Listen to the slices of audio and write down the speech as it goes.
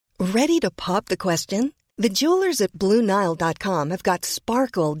Ready to pop the question? The jewelers at BlueNile.com have got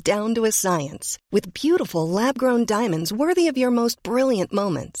sparkle down to a science with beautiful lab-grown diamonds worthy of your most brilliant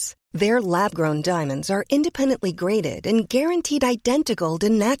moments. Their lab-grown diamonds are independently graded and guaranteed identical to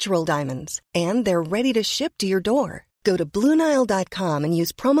natural diamonds, and they're ready to ship to your door. Go to BlueNile.com and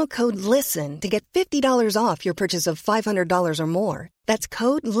use promo code LISTEN to get $50 off your purchase of $500 or more. That's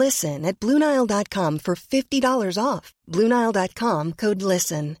code LISTEN at BlueNile.com for $50 off. BlueNile.com, code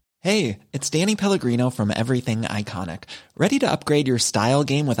LISTEN. Hey, it's Danny Pellegrino from Everything Iconic. Ready to upgrade your style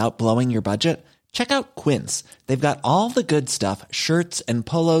game without blowing your budget? Check out Quince. They've got all the good stuff, shirts and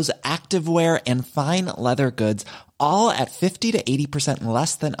polos, activewear, and fine leather goods, all at 50 to 80%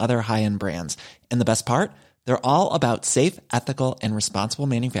 less than other high-end brands. And the best part? They're all about safe, ethical, and responsible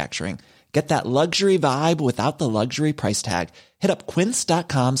manufacturing. Get that luxury vibe without the luxury price tag. Hit up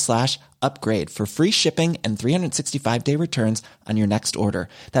quince.com/upgrade for free shipping and 365-day returns on your next order.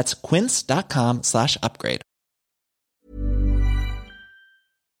 That's quince.com/upgrade.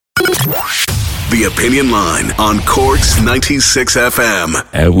 The Opinion Line on Cork's 96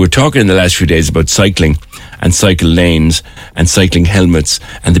 FM. We're talking in the last few days about cycling and cycle lanes and cycling helmets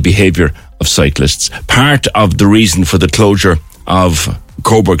and the behaviour of cyclists. Part of the reason for the closure of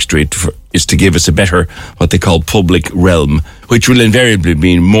Coburg Street is to give us a better, what they call, public realm, which will invariably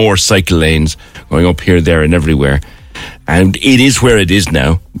mean more cycle lanes going up here, there and everywhere. And it is where it is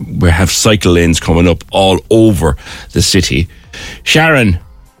now. We have cycle lanes coming up all over the city. Sharon,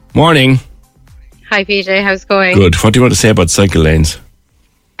 morning. Hi PJ, how's it going? Good. What do you want to say about cycle lanes?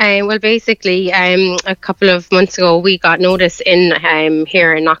 Well, basically, a couple of months ago, we got notice in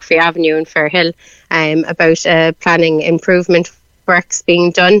here in Knockfree Avenue in Fairhill about planning improvement works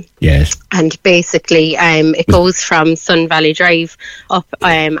being done. Yes. And basically, it goes from Sun Valley Drive up,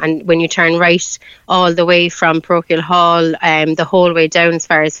 and when you turn right, all the way from Parochial Hall, the whole way down as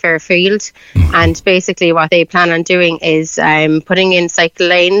far as Fairfield. Mm-hmm. And basically, what they plan on doing is putting in cycle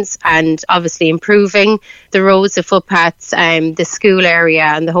lanes and obviously improving the roads, the footpaths, the school area,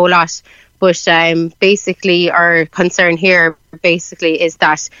 and the whole lot. But basically, our concern here basically is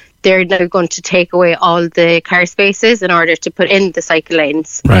that they're now going to take away all the car spaces in order to put in the cycle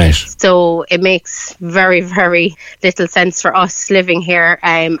lanes. Right. So it makes very, very little sense for us living here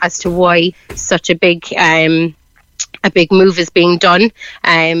as to why such a big move is being done.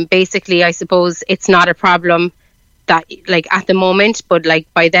 Basically, I suppose it's not a problem that, like, at the moment, but like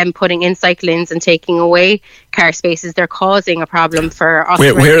by them putting in cycle lanes and taking away car spaces, they're causing a problem for us.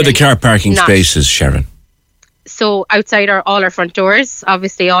 Where are the car parking spaces, Sharon? So outside all our front doors,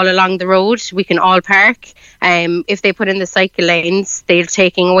 obviously all along the road, we can all park. If they put in the cycle lanes, they're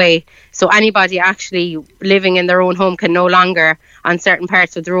taking away. So anybody actually living in their own home can no longer, on certain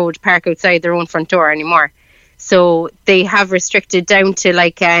parts of the road, park outside their own front door anymore. So they have restricted down to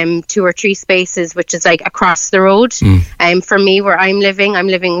like 2 or 3 spaces, which is like across the road. For me, where I'm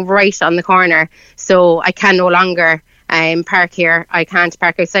living right on the corner. So I can no longer park here. I can't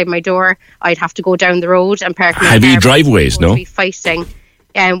park outside my door. I'd have to go down the road and park my car. Have you driveways, no? Be fighting.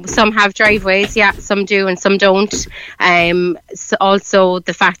 Some have driveways, yeah, some do and some don't. So also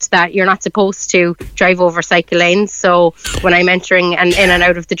the fact that you're not supposed to drive over cycle lanes. So when I'm entering and in and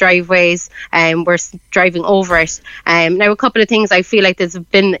out of the driveways, we're driving over it. Now, a couple of things, I feel like there's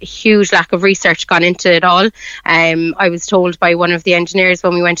been a huge lack of research gone into it all. I was told by one of the engineers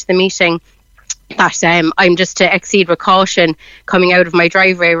when we went to the meeting that I'm just to exceed with caution coming out of my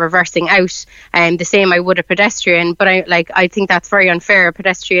driveway, reversing out, the same I would a pedestrian. But I think that's very unfair. A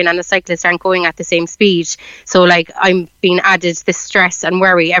pedestrian and a cyclist aren't going at the same speed. So I'm being added this stress and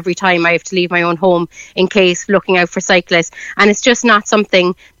worry every time I have to leave my own home in case, looking out for cyclists. And it's just not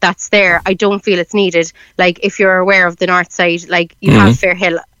something that's there. I don't feel it's needed. Like, if you're aware of the north side, like you have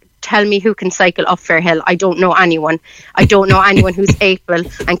Fairhill. Tell me who can cycle up Fairhill. I don't know anyone. I don't know anyone who's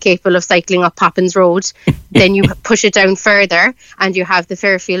capable of cycling up Poppins Road. Then you push it down further and you have the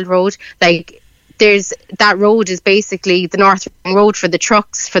Fairfield Road. Like, that road is basically the North Road for the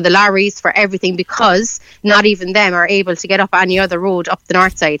trucks, for the lorries, for everything, because not even them are able to get up any other road up the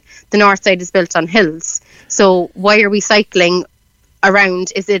north side. The north side is built on hills. So why are we cycling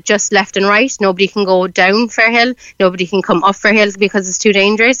around? Is it just left and right? Nobody can go down Fairhill. Nobody can come up Fairhill because it's too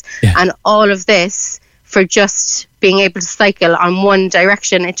dangerous. Yeah. And all of this for just being able to cycle on one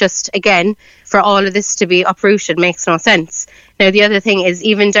direction. It just, again, for all of this to be uprooted makes no sense. Now, the other thing is,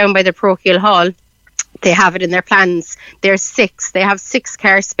 even down by the Parochial Hall, they have it in their plans. They have 6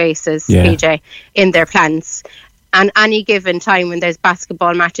 car spaces, PJ, in their plans. And any given time when there's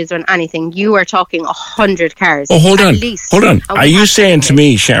basketball matches or anything, you are talking 100 cars. Oh, hold on. Are you saying to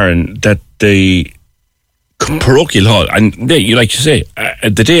me, Sharon, that the parochial hall, and you like you say,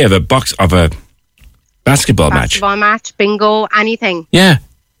 the day of a basketball match, bingo, anything. Yeah,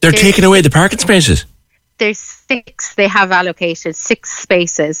 they're taking away the parking spaces. There's 6. They have allocated 6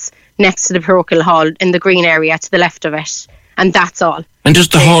 spaces next to the parochial hall in the green area to the left of it, and that's all. And does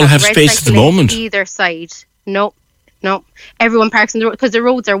the hall have space at the moment? Either side, no. Everyone parks on the road because the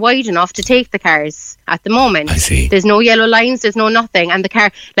roads are wide enough to take the cars at the moment. I see. There's no yellow lines, there's no nothing, and the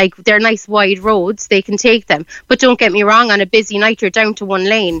car, like, they're nice wide roads, they can take them. But don't get me wrong, on a busy night you're down to one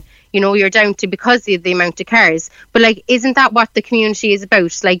lane. You're down to, because of the amount of cars. But, like, isn't that what the community is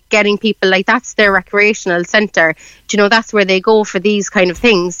about? Like, getting people, like, that's their recreational centre. That's where they go for these kind of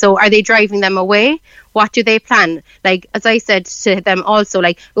things. So are they driving them away? What do they plan? Like, as I said to them also,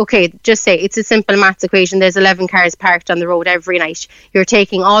 like, okay, just say it's a simple maths equation. There's 11 cars parked on the road every night. You're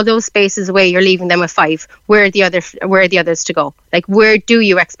taking all those spaces away. You're leaving them with 5. Where are the others to go? Like, where do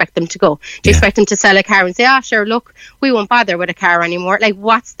you expect them to go? Do you expect them to sell a car and say, sure, look, we won't bother with a car anymore? Like,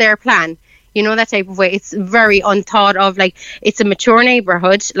 what's their plan? That type of way. It's very unthought of. Like, it's a mature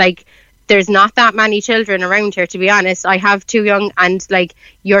neighbourhood. Like, there's not that many children around here, to be honest. I have 2 young, and, like,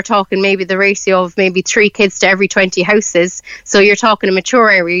 you're talking maybe the ratio of maybe 3 kids to every 20 houses. So you're talking a mature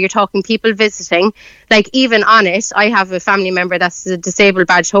area, you're talking people visiting. Like, even on it, I have a family member that's a disabled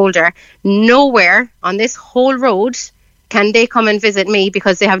badge holder. Nowhere on this whole road can they come and visit me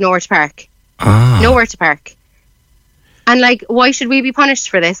because they have nowhere to park. Nowhere to park. And, like, why should we be punished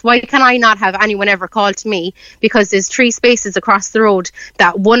for this? Why can I not have anyone ever call to me because there's 3 spaces across the road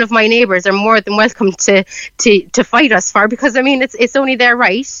that one of my neighbours are more than welcome to fight us for? Because, I mean, it's only their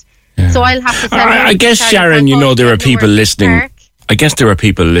right. Yeah. So I'll have to tell I guess, Sharon, there are people listening. I guess there are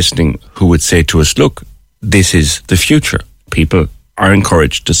people listening who would say to us, look, this is the future. People are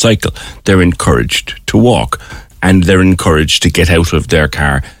encouraged to cycle. They're encouraged to walk. And they're encouraged to get out of their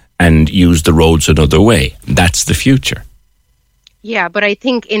car and use the roads another way. That's the future. Yeah, but I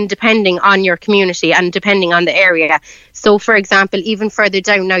think depending on your community and depending on the area. So, for example, even further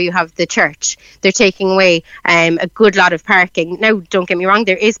down now you have the church. They're taking away a good lot of parking. Now, don't get me wrong,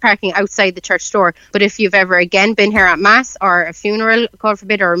 there is parking outside the church door. But if you've ever again been here at Mass or a funeral, God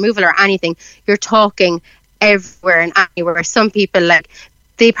forbid, or removal or anything, you're talking everywhere and anywhere. Some people, like,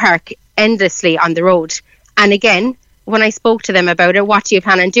 they park endlessly on the road. And again, when I spoke to them about it, what do you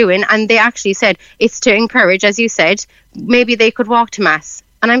plan on doing? And they actually said it's to encourage, as you said, maybe they could walk to Mass.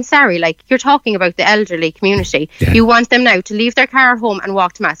 And I'm sorry, like, you're talking about the elderly community. Yeah. You want them now to leave their car at home and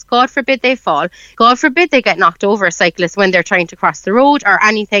walk to Mass. God forbid they fall. God forbid they get knocked over, a cyclist, when they're trying to cross the road or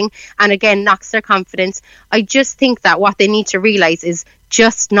anything. And again, knocks their confidence. I just think that what they need to realise is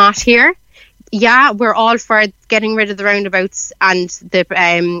just not here. Yeah, we're all for getting rid of the roundabouts and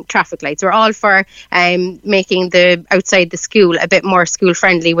the traffic lights. We're all for making the outside the school a bit more school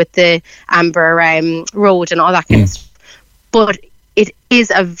friendly with the amber road and all that kind of stuff. But it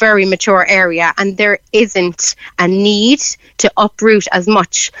is a very mature area and there isn't a need to uproot as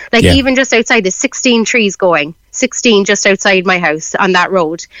much. Like, even just outside, there's 16 trees going. 16 just outside my house on that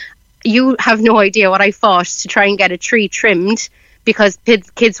road. You have no idea what I fought to try and get a tree trimmed because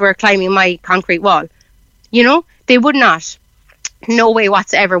kids were climbing my concrete wall. They would not. No way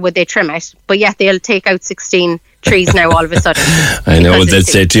whatsoever would they trim it. But yet they'll take out 16 trees now all of a sudden. I know what they'd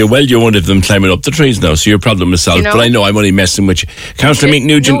say to you. Well, you're one of them climbing up the trees now, so your problem is solved. But I know I'm only messing with you. Councillor Mick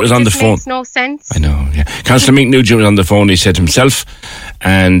Nugent was on the phone. Makes no sense. I know, yeah. Councillor Mick Nugent was on the phone. He said himself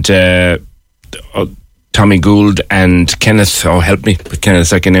and Tommy Gould and Kenneth, help me with Kenneth's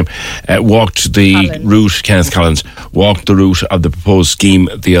second name, walked the route, Kenneth Collins, walked the route of the proposed scheme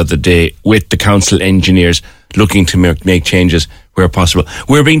the other day with the council engineers looking to make changes where possible.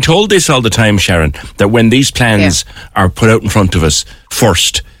 We're being told this all the time, Sharon, that when these plans are put out in front of us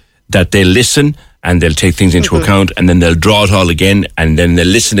first, that they'll listen and they'll take things into account and then they'll draw it all again and then they'll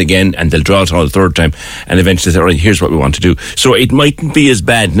listen again and they'll draw it all the third time and eventually say, all right, here's what we want to do. So it mightn't be as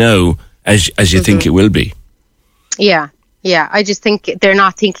bad now as you think it will be. Yeah, I just think they're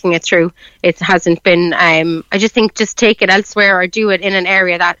not thinking it through. It hasn't been, I just think just take it elsewhere or do it in an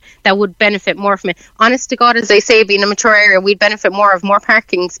area that would benefit more from it. Honest to God, as I say, being a mature area, we'd benefit more of more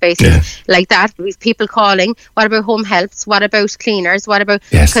parking spaces like that with people calling. What about home helps? What about cleaners? What about,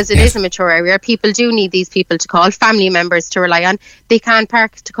 because it is a mature area, people do need these people to call, family members to rely on. They can't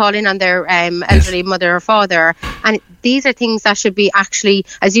park to call in on their elderly mother or father. And these are things that should be actually,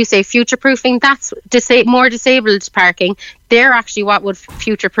 as you say, future-proofing. That's more disabled parking. They're actually what would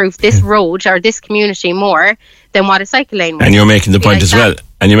future-proof this road or this community more than what a cycle lane would. And you're making the point as well.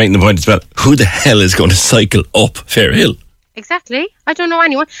 And you're making the point as well. Who the hell is going to cycle up Fairhill? Exactly. I don't know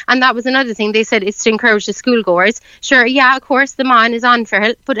anyone. And that was another thing. They said it's to encourage the schoolgoers. Sure, yeah, of course, the Mon is on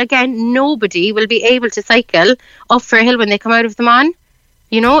Fairhill. But again, nobody will be able to cycle up Fairhill when they come out of the Mon.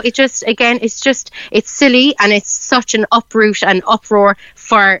 You know, it's silly, and it's such an uproot and uproar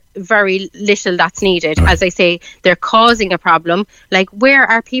for very little that's needed. Right. As I say, they're causing a problem. Like, where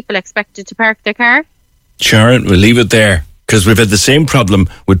are people expected to park their car? Sharon, we'll leave it there, because we've had the same problem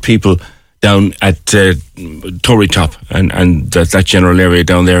with people down at Torrey Top and that general area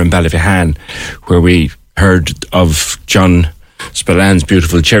down there in Ballyphehane, where we heard of John Spallan's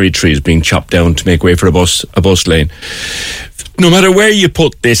beautiful cherry trees being chopped down to make way for a bus lane. No matter where you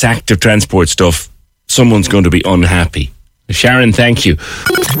put this active transport stuff, someone's going to be unhappy. Sharon, thank you.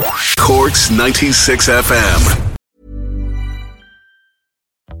 Cork's 96 FM.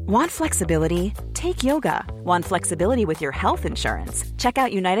 Want flexibility? Take yoga. Want flexibility with your health insurance? Check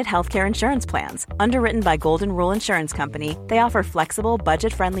out United Healthcare Insurance Plans. Underwritten by Golden Rule Insurance Company, they offer flexible,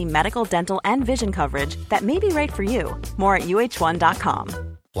 budget-friendly medical, dental, and vision coverage that may be right for you. More at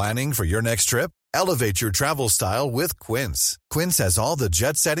uh1.com. Planning for your next trip? Elevate your travel style with Quince. Quince has all the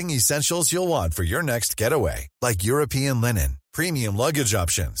jet-setting essentials you'll want for your next getaway, like European linen, premium luggage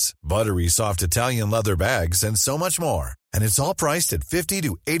options, buttery soft Italian leather bags, and so much more. And it's all priced at 50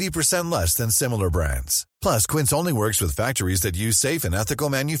 to 80% less than similar brands. Plus, Quince only works with factories that use safe and ethical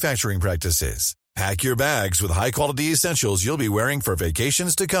manufacturing practices. Pack your bags with high-quality essentials you'll be wearing for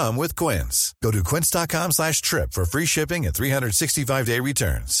vacations to come with Quince. Go to quince.com/trip for free shipping and 365-day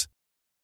returns.